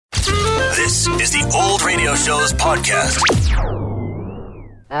This is the Old Radio Show's podcast.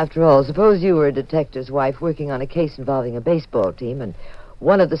 After all, suppose you were a detective's wife working on a case involving a baseball team, and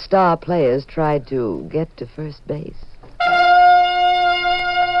one of the star players tried to get to first base.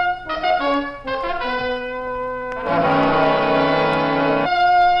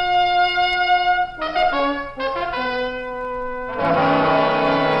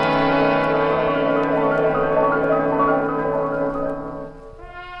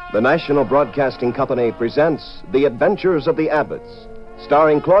 The National Broadcasting Company presents The Adventures of the Abbotts,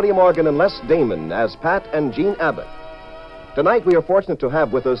 starring Claudia Morgan and Les Damon as Pat and Jean Abbott. Tonight we are fortunate to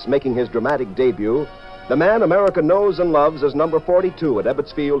have with us, making his dramatic debut, the man America knows and loves as number 42 at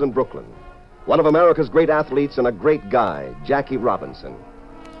Ebbets Field in Brooklyn. One of America's great athletes and a great guy, Jackie Robinson.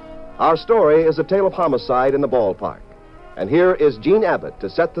 Our story is a tale of homicide in the ballpark. And here is Jean Abbott to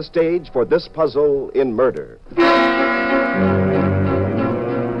set the stage for this puzzle in murder.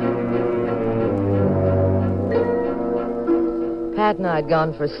 Pat and I had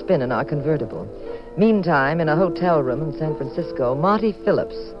gone for a spin in our convertible. Meantime, in a hotel room in San Francisco, Marty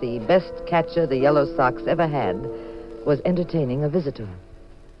Phillips, the best catcher the Yellow Sox ever had, was entertaining a visitor.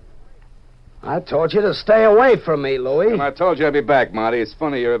 I told you to stay away from me, Louie. I told you I'd be back, Marty. It's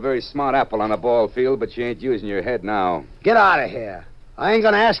funny, you're a very smart apple on a ball field, but you ain't using your head now. Get out of here. I ain't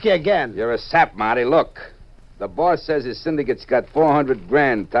gonna ask you again. You're a sap, Marty. Look. The boss says his syndicate's got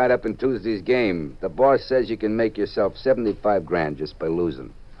 $400,000 tied up in Tuesday's game. The boss says you can make yourself $75,000 just by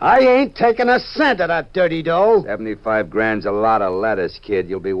losing. I ain't taking a cent of that dirty dough. $75,000's a lot of lettuce, kid.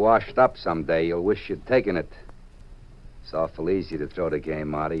 You'll be washed up someday. You'll wish you'd taken it. It's awful easy to throw the game,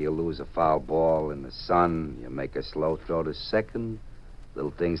 Marty. You lose a foul ball in the sun. You make a slow throw to second.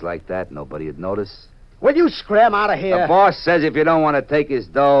 Little things like that, nobody'd notice. Will you scram out of here? The boss says if you don't want to take his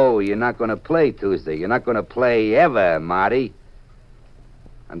dough, you're not going to play Tuesday. You're not going to play ever, Marty.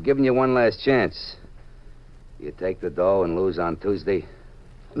 I'm giving you one last chance. You take the dough and lose on Tuesday?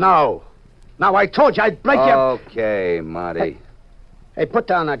 No. No, I told you I'd break you. Okay, Marty. Hey, put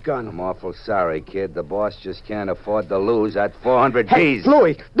down that gun. I'm awful sorry, kid. The boss just can't afford to lose that 400 Hey, G's.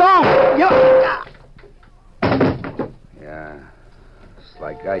 Louie, don't! Yeah. It's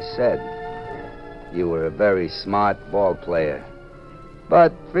like I said. You were a very smart ball player.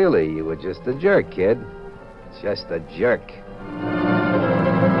 But really, you were just a jerk, kid. Just a jerk.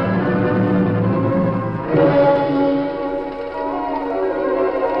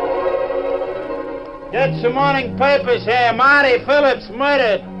 Get some morning papers here. Marty Phillips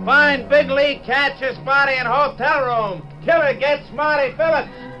murdered. Find big league catcher's body in hotel room. Killer gets Marty Phillips.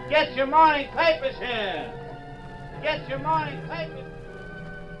 Get your morning papers here. Get your morning papers.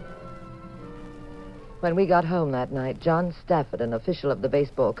 When we got home that night, John Stafford, an official of the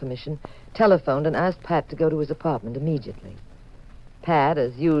Baseball Commission, telephoned and asked Pat to go to his apartment immediately. Pat,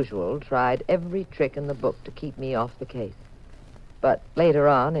 as usual, tried every trick in the book to keep me off the case. But later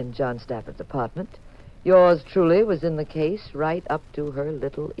on, in John Stafford's apartment, yours truly was in the case right up to her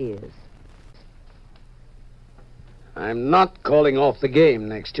little ears. I'm not calling off the game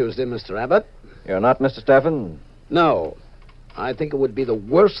next Tuesday, Mr. Abbott. You're not, Mr. Stafford? No. I think it would be the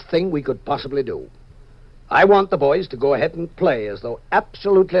worst thing we could possibly do. I want the boys to go ahead and play as though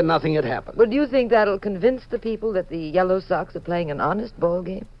absolutely nothing had happened. Well, do you think that'll convince the people that the Yellow Sox are playing an honest ball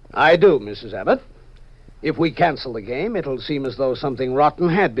game? I do, Mrs. Abbott. If we cancel the game, it'll seem as though something rotten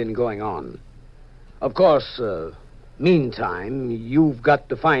had been going on. Of course, meantime, you've got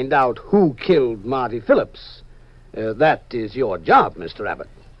to find out who killed Marty Phillips. That is your job, Mr. Abbott.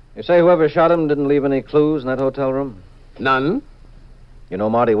 You say whoever shot him didn't leave any clues in that hotel room? None? You know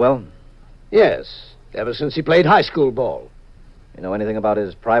Marty well? Yes, ever since he played high school ball. You know anything about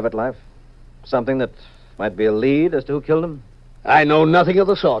his private life? Something that might be a lead as to who killed him? I know nothing of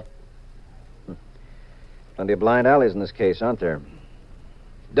the sort. Plenty of blind alleys in this case, aren't there?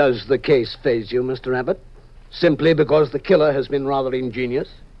 Does the case faze you, Mr. Abbott? Simply because the killer has been rather ingenious?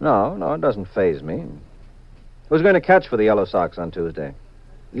 No, it doesn't faze me. Who's going to catch for the Yellow Sox on Tuesday?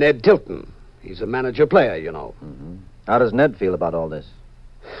 Ned Tilton. He's a manager player, you know. Mm-hmm. How does Ned feel about all this?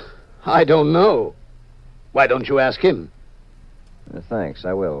 I don't know. Why don't you ask him? Thanks,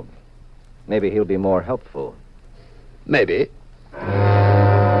 I will. Maybe he'll be more helpful. Maybe.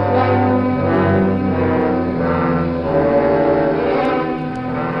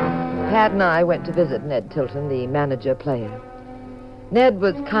 Pat and I went to visit Ned Tilton, the manager player. Ned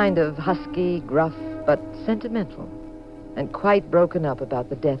was kind of husky, gruff, but sentimental, and quite broken up about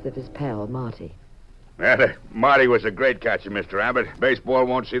the death of his pal, Marty. Marty was a great catcher, Mr. Abbott. Baseball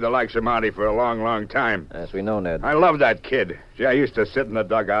won't see the likes of Marty for a long, long time. Yes, we know, Ned. I love that kid. See, I used to sit in the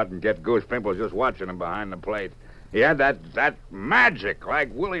dugout and get goose pimples just watching him behind the plate. He had that magic like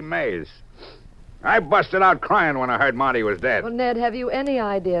Willie Mays. I busted out crying when I heard Marty was dead. Well, Ned, have you any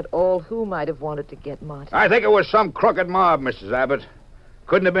idea at all who might have wanted to get Marty? I think it was some crooked mob, Mrs. Abbott.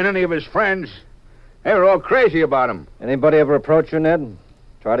 Couldn't have been any of his friends. They were all crazy about him. Anybody ever approach you, Ned?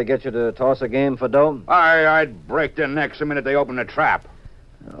 Try to get you to toss a game for dough? I'd break their necks the minute they opened the trap.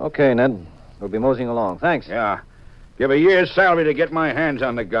 Okay, Ned. We'll be moseying along. Thanks. Yeah. Give a year's salary to get my hands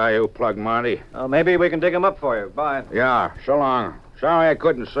on the guy who plugged Marty. Maybe we can dig him up for you. Bye. Yeah, so long. Sorry I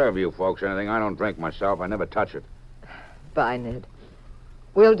couldn't serve you folks anything. I don't drink myself. I never touch it. Bye, Ned.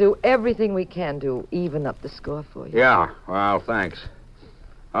 We'll do everything we can to even up the score for you. Yeah, well, thanks.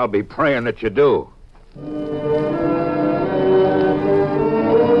 I'll be praying that you do.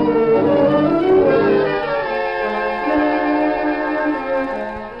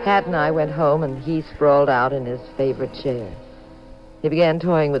 Pat and I went home, and he sprawled out in his favorite chair. He began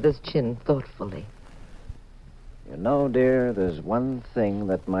toying with his chin thoughtfully. You know, dear, there's one thing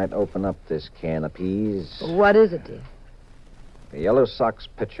that might open up this can of peas. What is it, dear? The Yellow Sox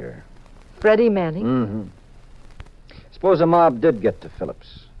pitcher. Freddie Manning? Mm-hmm. Suppose a mob did get to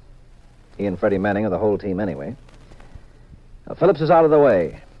Phillips. He and Freddie Manning are the whole team anyway. Now, Phillips is out of the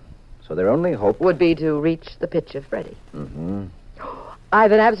way, so their only hope would be to reach the pitcher, Freddie. Mm-hmm.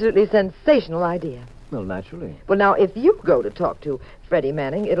 I've an absolutely sensational idea. Well, naturally. Well, now, if you go to talk to Freddie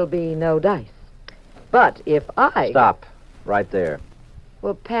Manning, it'll be no dice. But if I... Stop. Right there.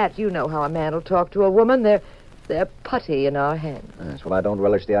 Well, Pat, you know how a man will talk to a woman. They're putty in our hands. Yes, well, I don't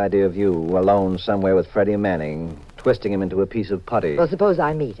relish the idea of you alone somewhere with Freddie Manning, twisting him into a piece of putty. Well, suppose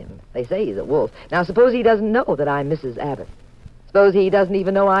I meet him. They say he's a wolf. Now, suppose he doesn't know that I'm Mrs. Abbott. Suppose he doesn't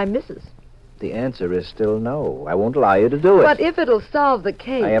even know I'm Mrs. The answer is still no. I won't allow you to do it. But if it'll solve the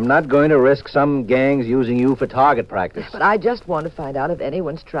case... I am not going to risk some gangs using you for target practice. But I just want to find out if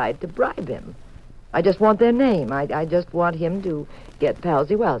anyone's tried to bribe him. I just want their name. I just want him to get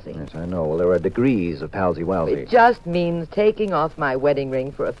palsy-walsy. Yes, I know. Well, there are degrees of palsy-walsy. It just means taking off my wedding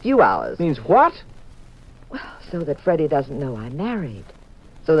ring for a few hours. Means what? Well, so that Freddie doesn't know I'm married.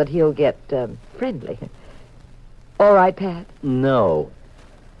 So that he'll get friendly. All right, Pat? No.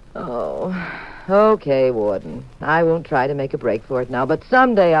 Oh, okay, Warden. I won't try to make a break for it now, but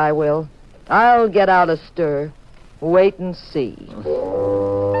someday I will. I'll get out a stir. Wait and see.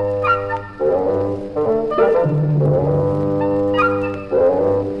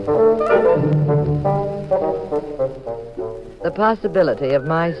 The possibility of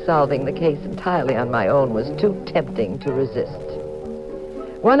my solving the case entirely on my own was too tempting to resist.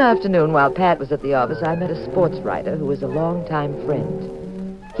 One afternoon, while Pat was at the office, I met a sports writer who was a longtime friend.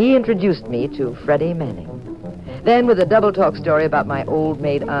 He introduced me to Freddie Manning. Then, with a double-talk story about my old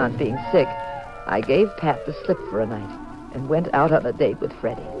maid aunt being sick, I gave Pat the slip for a night and went out on a date with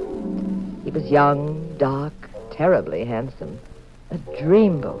Freddie. He was young, dark, terribly handsome. A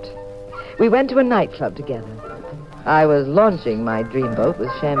dreamboat. We went to a nightclub together. I was launching my dreamboat with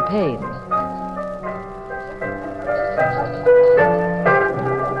champagne.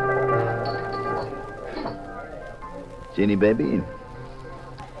 Jeannie, baby,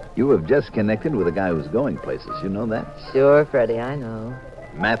 you have just connected with a guy who's going places. You know that? Sure, Freddie, I know.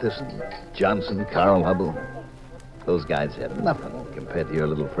 Matheson, Johnson, Carl Hubble. Those guys have nothing compared to your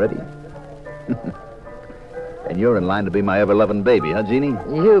little Freddie. And you're in line to be my ever-loving baby, huh, Jeannie?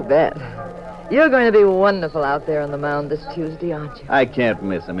 You bet. You're going to be wonderful out there on the mound this Tuesday, aren't you? I can't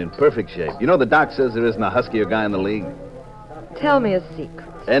miss. I'm in perfect shape. You know the doc says there isn't a huskier guy in the league? Tell me a secret.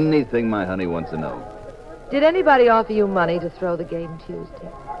 Anything my honey wants to know. Did anybody offer you money to throw the game Tuesday?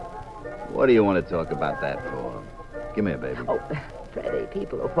 What do you want to talk about that for? Come here, baby. Oh, Freddie,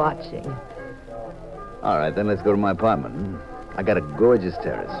 people are watching. All right, then let's go to my apartment. I got a gorgeous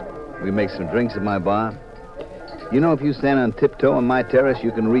terrace. We make some drinks at my bar. You know, if you stand on tiptoe on my terrace,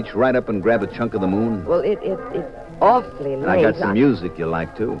 you can reach right up and grab a chunk of the moon. Well, it's awfully late. I got some music you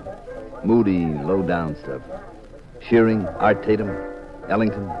like, too. Moody, low-down stuff. Shearing, Art Tatum,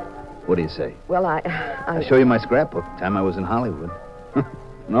 Ellington. What do you say? Well, I'll show you my scrapbook. Time I was in Hollywood.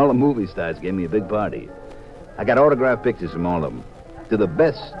 And all the movie stars gave me a big party. I got autographed pictures from all of them. To the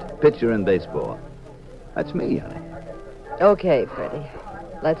best pitcher in baseball. That's me, honey. Okay, Freddie.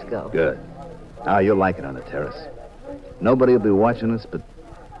 Let's go. Good. Ah, you'll like it on the terrace. Nobody will be watching us but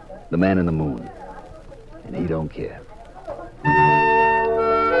the man in the moon. And he don't care.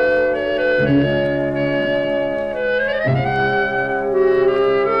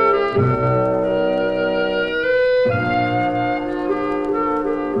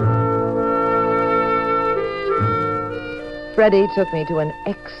 Freddie took me to an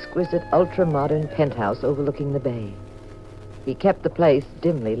exquisite, ultra-modern penthouse overlooking the bay. He kept the place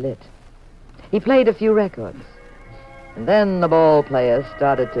dimly lit. He played a few records. And then the ball players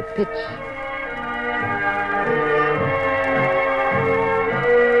started to pitch.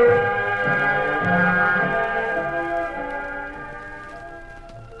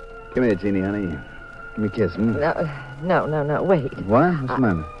 Come here, Jeannie, honey. Give me a kiss, hmm? No, wait. What? What's the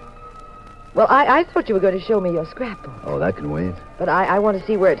matter? Well, I thought you were going to show me your scrapbook. Oh, that can wait. But I want to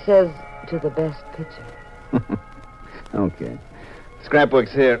see where it says, to the best picture. Okay.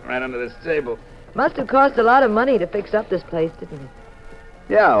 Scrapbook's here, right under this table. Must have cost a lot of money to fix up this place, didn't it?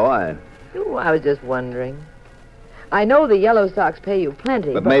 Yeah, why? Oh, I was just wondering. I know the Yellow Sox pay you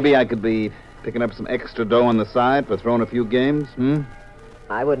plenty, But maybe I could be picking up some extra dough on the side for throwing a few games, hmm?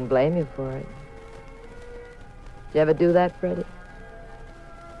 I wouldn't blame you for it. Did you ever do that, Freddie?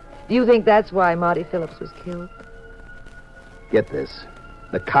 Do you think that's why Marty Phillips was killed? Get this.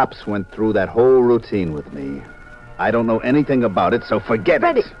 The cops went through that whole routine with me. I don't know anything about it, so forget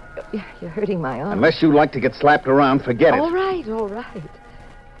Freddie, it. you're hurting my arm. Unless you like to get slapped around, forget it. All right.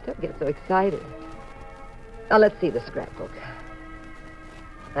 Don't get so excited. Now, let's see the scrapbook.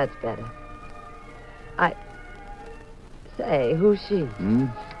 That's better. Say, who's she? Hmm?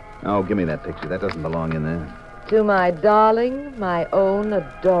 Oh, give me that picture. That doesn't belong in there. To my darling, my own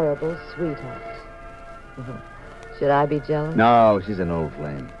adorable sweetheart. Should I be jealous? No, she's an old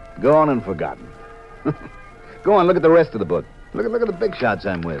flame. Gone and forgotten. Go on, look at the rest of the book. Look at the big shots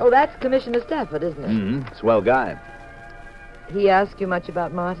I'm with. Oh, that's Commissioner Stafford, isn't it? Mm-hmm. Swell guy. He asked you much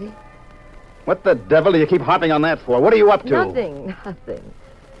about Marty? What the devil do you keep harping on that for? What are you up to? Nothing.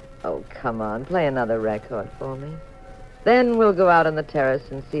 Oh, come on. Play another record for me. Then we'll go out on the terrace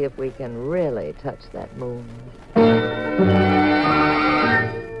and see if we can really touch that moon.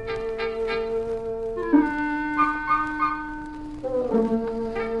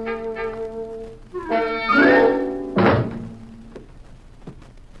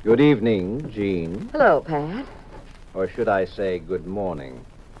 Good evening, Jean. Hello, Pat. Or should I say good morning?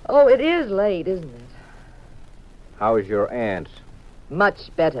 Oh, it is late, isn't it? How's your aunt?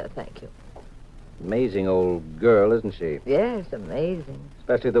 Much better, thank you. Amazing old girl, isn't she? Yes, amazing.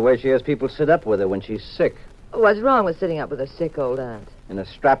 Especially the way she has people sit up with her when she's sick. What's wrong with sitting up with a sick old aunt? In a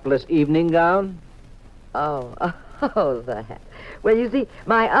strapless evening gown? Oh, that. Well, you see,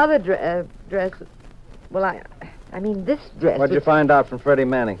 my other dress... Well, I mean, this dress... What'd you find out from Freddie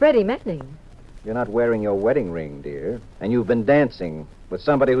Manning? Freddie Manning? You're not wearing your wedding ring, dear. And you've been dancing with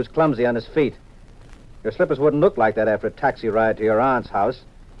somebody who's clumsy on his feet. Your slippers wouldn't look like that after a taxi ride to your aunt's house.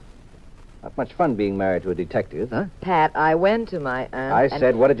 Not much fun being married to a detective, huh? Pat, I went to my aunt... I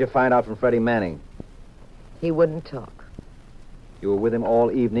said, what did you find out from Freddie Manning? He wouldn't talk. You were with him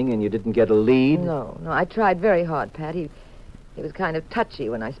all evening and you didn't get a lead? No, I tried very hard, Pat. He was kind of touchy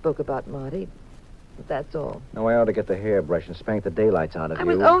when I spoke about Marty. But that's all. No, I ought to get the hairbrush and spank the daylights out of you. I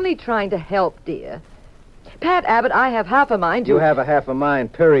was only trying to help, dear. Pat Abbott, I have half a mind to... You have a half a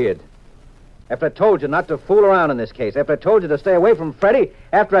mind, period. After I told you not to fool around in this case, after I told you to stay away from Freddie,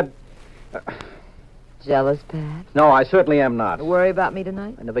 after I... Jealous, Pat? No, I certainly am not. Worry about me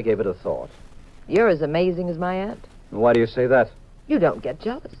tonight? I never gave it a thought. You're as amazing as my aunt. Why do you say that? You don't get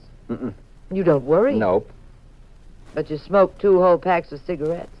jealous. Mm-mm. You don't worry. Nope. But you smoke 2 whole packs of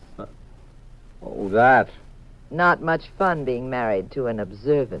cigarettes. Oh, that. Not much fun being married to an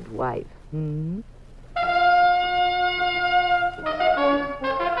observant wife. Hmm?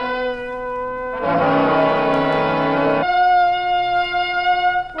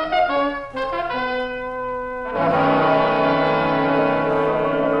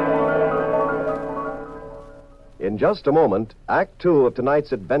 In just a moment, Act 2 of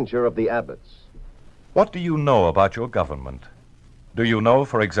tonight's adventure of the Abbotts. What do you know about your government? Do you know,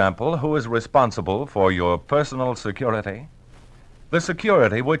 for example, who is responsible for your personal security? The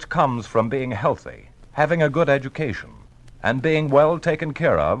security which comes from being healthy, having a good education, and being well taken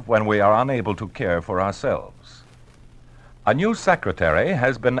care of when we are unable to care for ourselves. A new secretary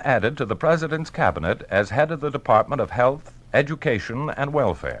has been added to the President's cabinet as head of the Department of Health, Education, and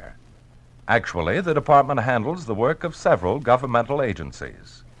Welfare. Actually, the department handles the work of several governmental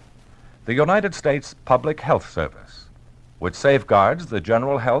agencies. The United States Public Health Service, which safeguards the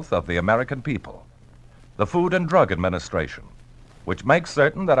general health of the American people. The Food and Drug Administration, which makes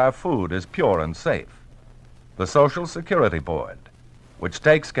certain that our food is pure and safe. The Social Security Board, which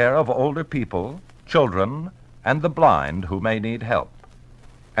takes care of older people, children, and the blind who may need help.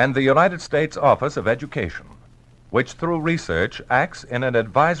 And the United States Office of Education, which through research acts in an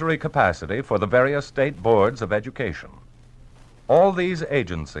advisory capacity for the various state boards of education. All these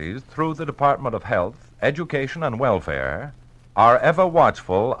agencies, through the Department of Health, Education, and Welfare, are ever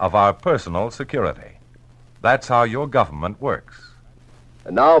watchful of our personal security. That's how your government works.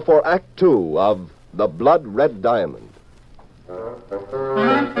 And now for Act 2 of The Blood Red Diamond.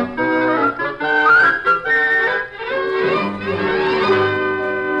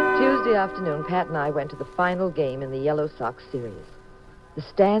 Tuesday afternoon, Pat and I went to the final game in the Yellow Sox series. The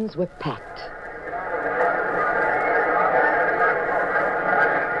stands were packed.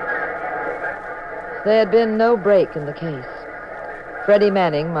 There had been no break in the case. Freddie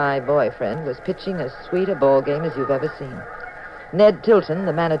Manning, my boyfriend, was pitching as sweet a ball game as you've ever seen. Ned Tilton,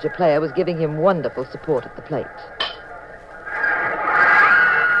 the manager-player, was giving him wonderful support at the plate.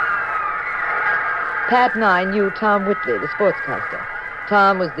 Pat and I knew Tom Whitley, the sportscaster.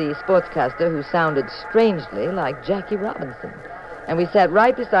 Tom was the sportscaster who sounded strangely like Jackie Robinson, and we sat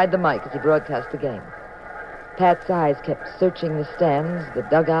right beside the mic as he broadcast the game. Pat's eyes kept searching the stands, the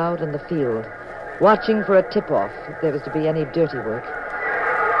dugout, and the field, watching for a tip-off if there was to be any dirty work.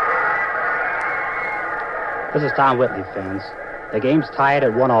 This is Tom Whitley, fans. The game's tied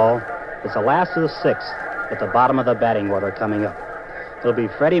at 1-1. It's the last of the sixth at the bottom of the batting order coming up. It'll be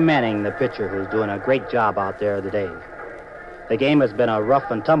Freddie Manning, the pitcher, who's doing a great job out there today. The game has been a rough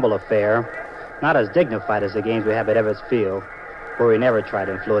and tumble affair, not as dignified as the games we have at Ebbets Field, where we never try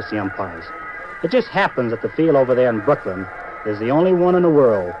to influence the umpires. It just happens that the field over there in Brooklyn is the only one in the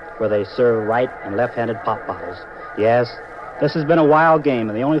world where they serve right and left-handed pop bottles. Yes, this has been a wild game,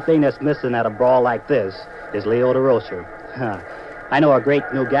 and the only thing that's missing at a brawl like this is Leo DeRocher. I know a great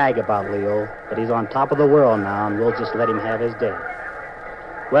new gag about Leo, but he's on top of the world now, and we'll just let him have his day.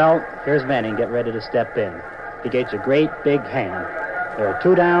 Well, here's Manning, get ready to step in. He gets a great big hand. There are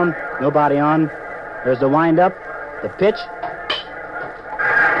 2 down, nobody on. There's the wind-up, the pitch.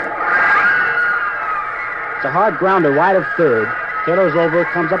 It's a hard grounder wide of third. Taylor's over,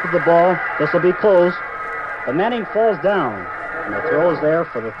 comes up with the ball. This will be close. But Manning falls down, and the throw is there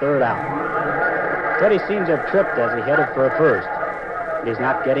for the 3rd out. Freddie seems to have tripped as he headed for a first, but he's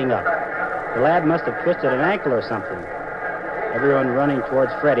not getting up. The lad must have twisted an ankle or something. Everyone running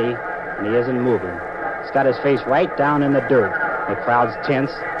towards Freddie, and he isn't moving. He's got his face right down in the dirt. The crowd's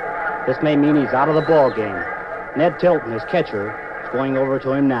tense. This may mean he's out of the ball game. Ned Tilton, his catcher, is going over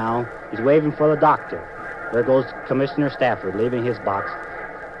to him now. He's waving for the doctor. There goes Commissioner Stafford, leaving his box,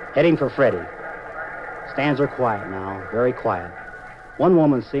 heading for Freddie. Stands are quiet now, very quiet. One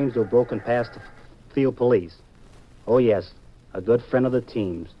woman seems to have broken past the field police. Oh, yes, a good friend of the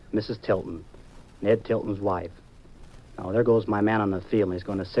team's, Mrs. Tilton, Ned Tilton's wife. Now, there goes my man on the field, and he's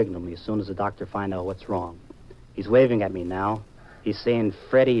going to signal me as soon as the doctor finds out what's wrong. He's waving at me now. He's saying,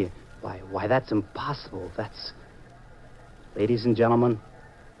 Freddie, why, that's impossible. That's... Ladies and gentlemen,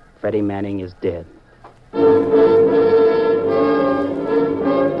 Freddie Manning is dead.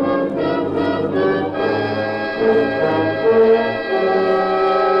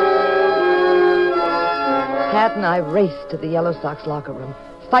 Pat and I raced to the Yellow Sox locker room,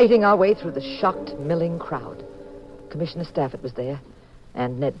 fighting our way through the shocked, milling crowd. Commissioner Stafford was there,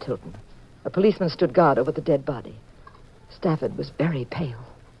 and Ned Tilton. A policeman stood guard over the dead body. Stafford was very pale.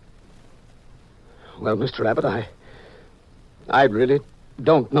 Well, Mr. Abbott, I really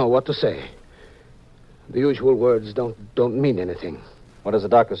don't know what to say. The usual words don't mean anything. What is the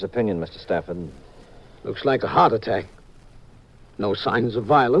doctor's opinion, Mr. Stafford? Looks like a heart attack. No signs of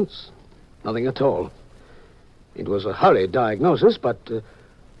violence. Nothing at all. It was a hurried diagnosis, but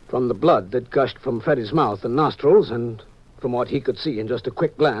from the blood that gushed from Freddie's mouth and nostrils, and from what he could see in just a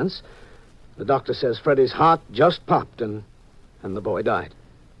quick glance, the doctor says Freddie's heart just popped and the boy died.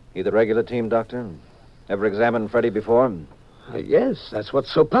 You the regular team doctor? Ever examined Freddie before? Yes, that's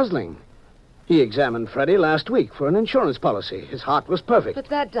what's so puzzling. He examined Freddie last week for an insurance policy. His heart was perfect. But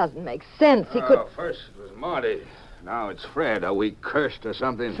that doesn't make sense. He could... First it was Marty. Now it's Fred. Are we cursed or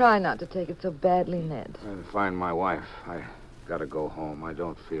something? Try not to take it so badly, Ned. Trying to find my wife. I gotta go home. I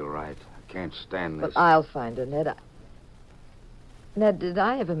don't feel right. I can't stand this. But I'll find her, Ned. Ned, did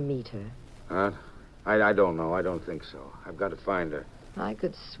I ever meet her? Huh? I don't know. I don't think so. I've got to find her. I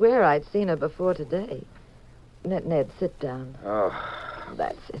could swear I'd seen her before today. Ned, sit down. Oh.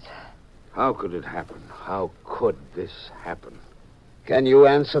 That's it. How could it happen? How could this happen? Can you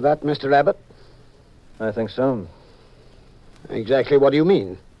answer that, Mr. Abbott? I think so. Exactly what do you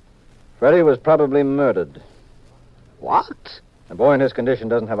mean? Freddie was probably murdered. What? A boy in his condition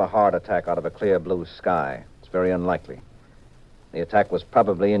doesn't have a heart attack out of a clear blue sky. It's very unlikely. The attack was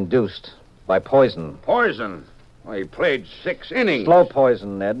probably induced by poison. Poison? Well, he played 6 innings. Slow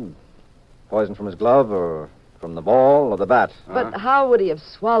poison, Ned. Poison from his glove or from the ball or the bat. But how would he have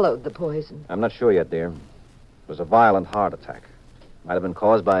swallowed the poison? I'm not sure yet, dear. It was a violent heart attack. Might have been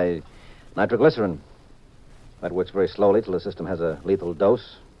caused by nitroglycerin. That works very slowly till the system has a lethal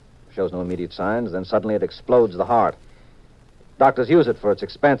dose, shows no immediate signs, then suddenly it explodes the heart. Doctors use it for its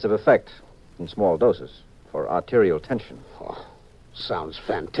expansive effect in small doses for arterial tension. Oh, sounds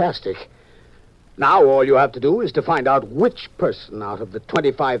fantastic. Now all you have to do is to find out which person out of the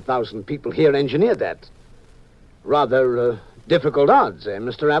 25,000 people here engineered that. Rather Difficult odds, eh,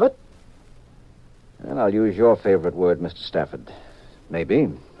 Mr. Abbott? And I'll use your favorite word, Mr. Stafford. Maybe.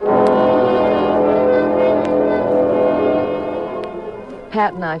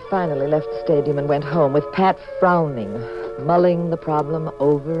 Pat and I finally left the stadium and went home with Pat frowning, mulling the problem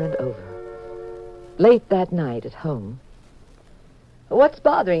over and over. Late that night at home. What's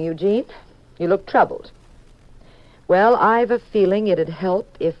bothering you, Jean? You look troubled. Well, I've a feeling it'd help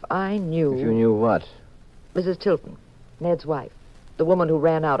if I knew... If you knew what? Mrs. Tilton, Ned's wife. The woman who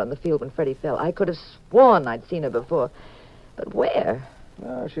ran out on the field when Freddie fell. I could have sworn I'd seen her before. But where?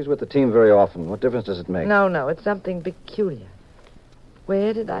 She's with the team very often. What difference does it make? No, it's something peculiar.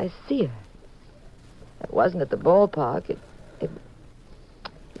 Where did I see her? It wasn't at the ballpark.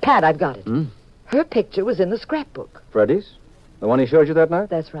 Pat, I've got it. Her picture was in the scrapbook. Freddie's? The one he showed you that night?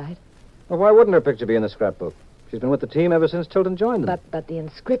 That's right. Well, why wouldn't her picture be in the scrapbook? She's been with the team ever since Tilton joined them. But the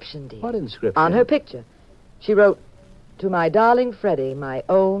inscription, dear. What inscription? On her picture. She wrote, "To my darling Freddie, my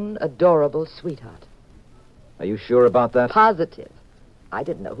own adorable sweetheart." Are you sure about that? Positive. I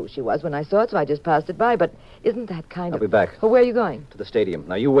didn't know who she was when I saw it, so I just passed it by. But isn't that kind of... I'll be back. Oh, where are you going? To the stadium.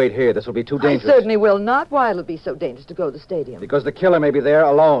 Now, you wait here. This will be too dangerous. I certainly will not. Why will it be so dangerous to go to the stadium? Because the killer may be there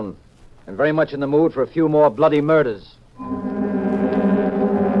alone, and very much in the mood for a few more bloody murders.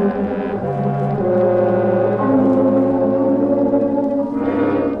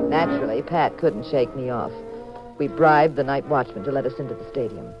 Naturally, Pat couldn't shake me off. We bribed the night watchman to let us into the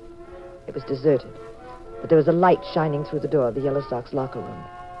stadium. It was deserted, but there was a light shining through the door of the Yellow Sox locker room.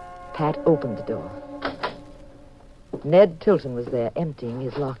 Pat opened the door. Ned Tilton was there, emptying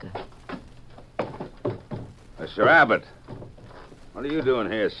his locker. Mr. Abbott, what are you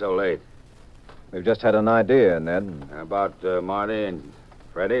doing here so late? We've just had an idea, Ned. About Marty and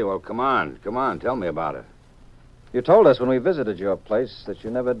Freddie? Well, come on, tell me about it. You told us when we visited your place that you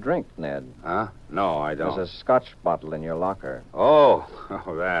never drink, Ned. Huh? No, I don't. There's a scotch bottle in your locker. Oh,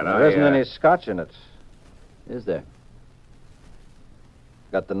 that. There isn't any scotch in it. Is there?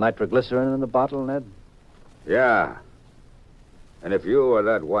 Got the nitroglycerin in the bottle, Ned? Yeah. And if you or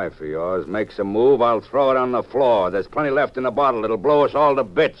that wife of yours makes a move, I'll throw it on the floor. There's plenty left in the bottle. It'll blow us all to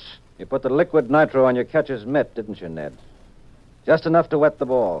bits. You put the liquid nitro on your catcher's mitt, didn't you, Ned? Just enough to wet the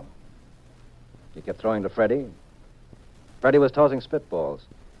ball. You kept throwing to Freddie. Freddie was tossing spitballs.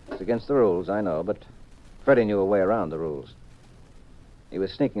 It's against the rules, I know, but Freddie knew a way around the rules. He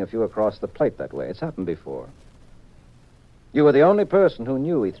was sneaking a few across the plate that way. It's happened before. You were the only person who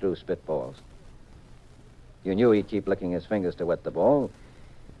knew he threw spitballs. You knew he'd keep licking his fingers to wet the ball.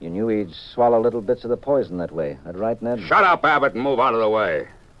 You knew he'd swallow little bits of the poison that way. That right, Ned? Shut up, Abbott, and move out of the way.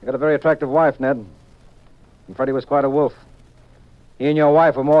 You got a very attractive wife, Ned. And Freddie was quite a wolf. He and your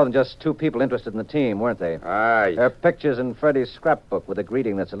wife were more than just two people interested in the team, weren't they? Aye. Her pictures in Freddie's scrapbook with a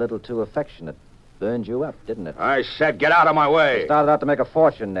greeting that's a little too affectionate burned you up, didn't it? I said get out of my way. You started out to make a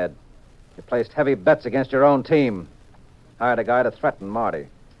fortune, Ned. You placed heavy bets against your own team. Hired a guy to threaten Marty.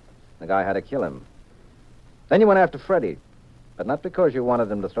 The guy had to kill him. Then you went after Freddie. But not because you wanted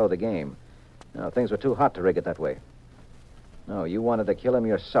him to throw the game. No, things were too hot to rig it that way. No, you wanted to kill him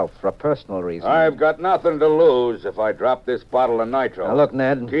yourself for a personal reason. I've got nothing to lose if I drop this bottle of nitro. Now, look,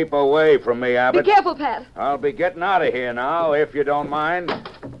 Ned. Keep away from me, Abbott. Be careful, Pat. I'll be getting out of here now, if you don't mind.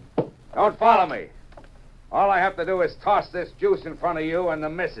 Don't follow me. All I have to do is toss this juice in front of you and the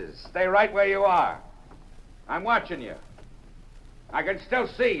missus. Stay right where you are. I'm watching you. I can still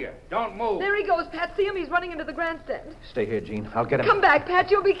see you. Don't move. There he goes, Pat. See him? He's running into the grandstand. Stay here, Jean. I'll get him. Come back, Pat.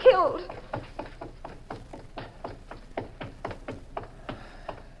 You'll be killed.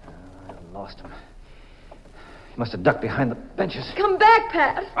 Lost him. He must have ducked behind the benches. Come back,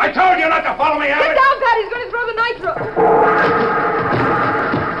 Pat. I told you not to follow me, Abbott. Get down, Pat. He's going to throw the nitro.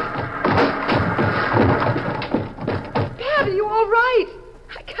 Pat, are you all right?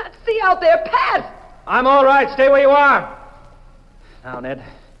 I can't see out there. Pat! I'm all right. Stay where you are. Now, Ned,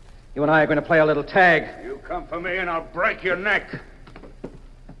 you and I are going to play a little tag. You come for me and I'll break your neck.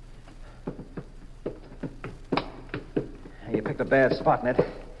 You picked a bad spot, Ned.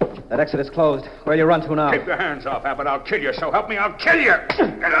 That exit is closed. Where you run to now? Keep your hands off, Abbott. I'll kill you. So help me, I'll kill you.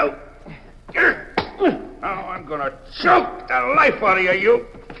 Get out. Now I'm going to choke the life out of you.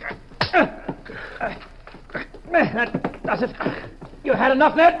 That does it. You had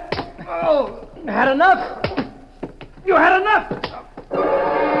enough, Ned? Oh, you had enough? You had enough?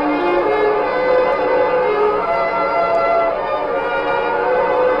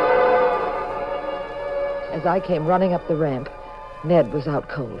 As I came running up the ramp, Ned was out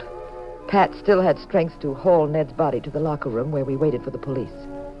cold. Pat still had strength to haul Ned's body to the locker room where we waited for the police.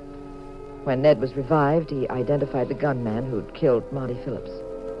 When Ned was revived, he identified the gunman who'd killed Marty Phillips.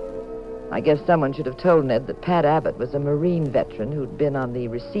 I guess someone should have told Ned that Pat Abbott was a Marine veteran who'd been on the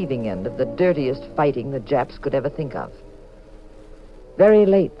receiving end of the dirtiest fighting the Japs could ever think of. Very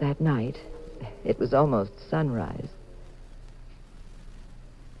late that night, it was almost sunrise.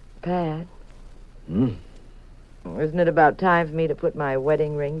 Pat? Isn't it about time for me to put my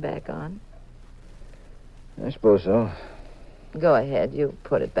wedding ring back on? I suppose so. Go ahead, you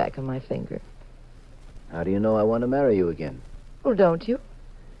put it back on my finger. How do you know I want to marry you again? Well, don't you?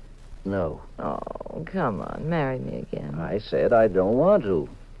 No. Oh, come on, marry me again. I said I don't want to.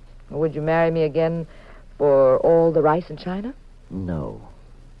 Would you marry me again for all the rice in China? No.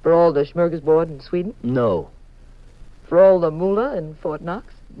 For all the smorgasbord in Sweden? No. For all the moolah in Fort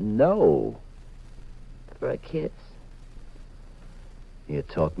Knox? No. For a kiss? You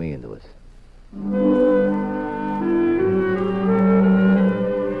talked me into it.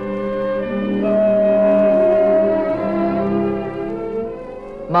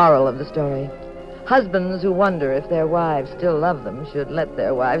 Moral of the story. Husbands who wonder if their wives still love them should let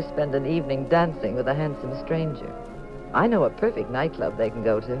their wives spend an evening dancing with a handsome stranger. I know a perfect nightclub they can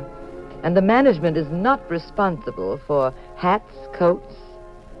go to. And the management is not responsible for hats, coats,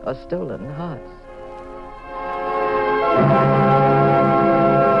 or stolen hearts.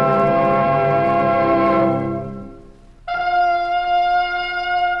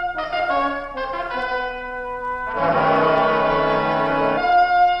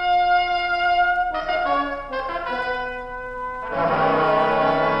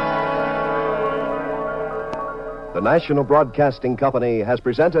 The National Broadcasting Company has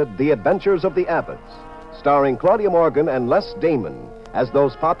presented The Adventures of the Abbotts, starring Claudia Morgan and Les Damon as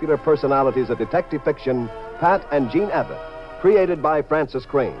those popular personalities of detective fiction, Pat and Jean Abbott, created by Francis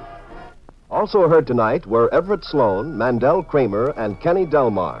Crane. Also heard tonight were Everett Sloan, Mandel Kramer, and Kenny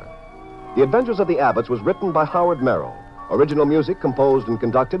Delmar. The Adventures of the Abbotts was written by Howard Merrill. Original music composed and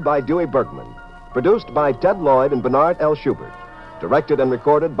conducted by Dewey Bergman. Produced by Ted Lloyd and Bernard L. Schubert. Directed and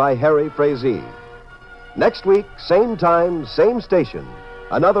recorded by Harry Frazee. Next week, same time, same station.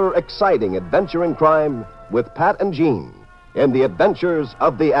 Another exciting adventure in crime with Pat and Jean in The Adventures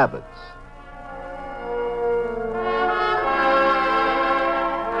of the Abbotts.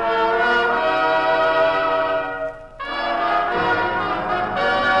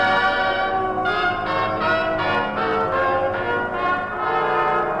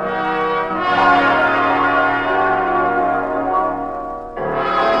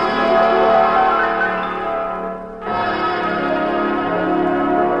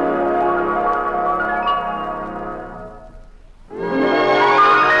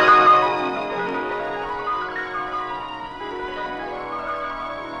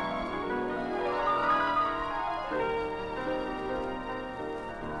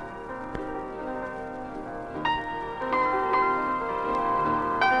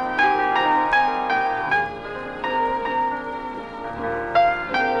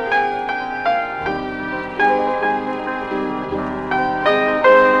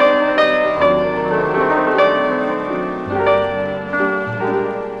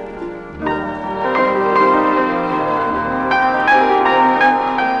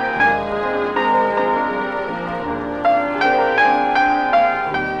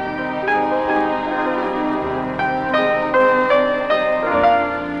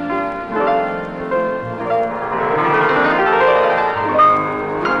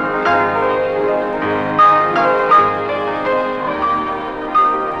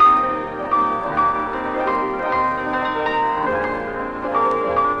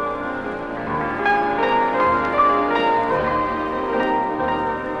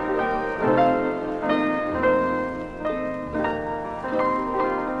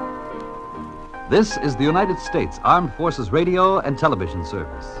 This is the United States Armed Forces Radio and Television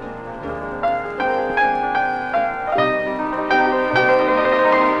Service.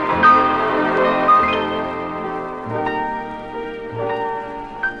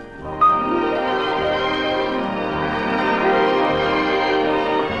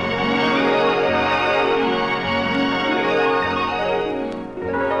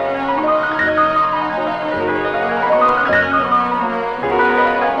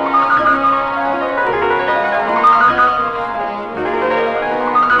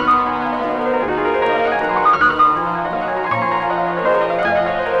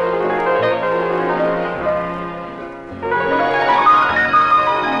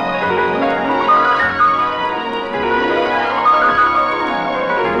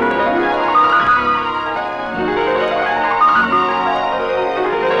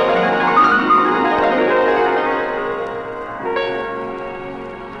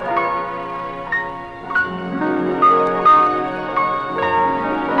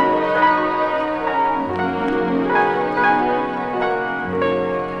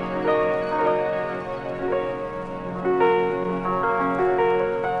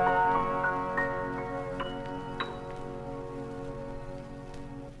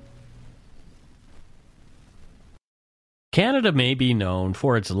 Canada may be known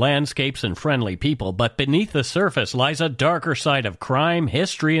for its landscapes and friendly people, but beneath the surface lies a darker side of crime,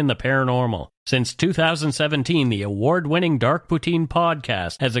 history, and the paranormal. Since 2017, the award-winning Dark Poutine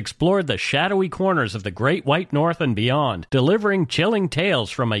podcast has explored the shadowy corners of the Great White North and beyond, delivering chilling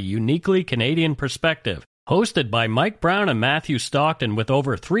tales from a uniquely Canadian perspective. Hosted by Mike Brown and Matthew Stockton with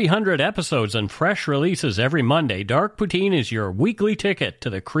over 300 episodes and fresh releases every Monday, Dark Poutine is your weekly ticket to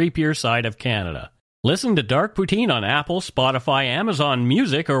the creepier side of Canada. Listen to Dark Poutine on Apple, Spotify, Amazon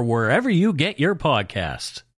Music, or wherever you get your podcasts.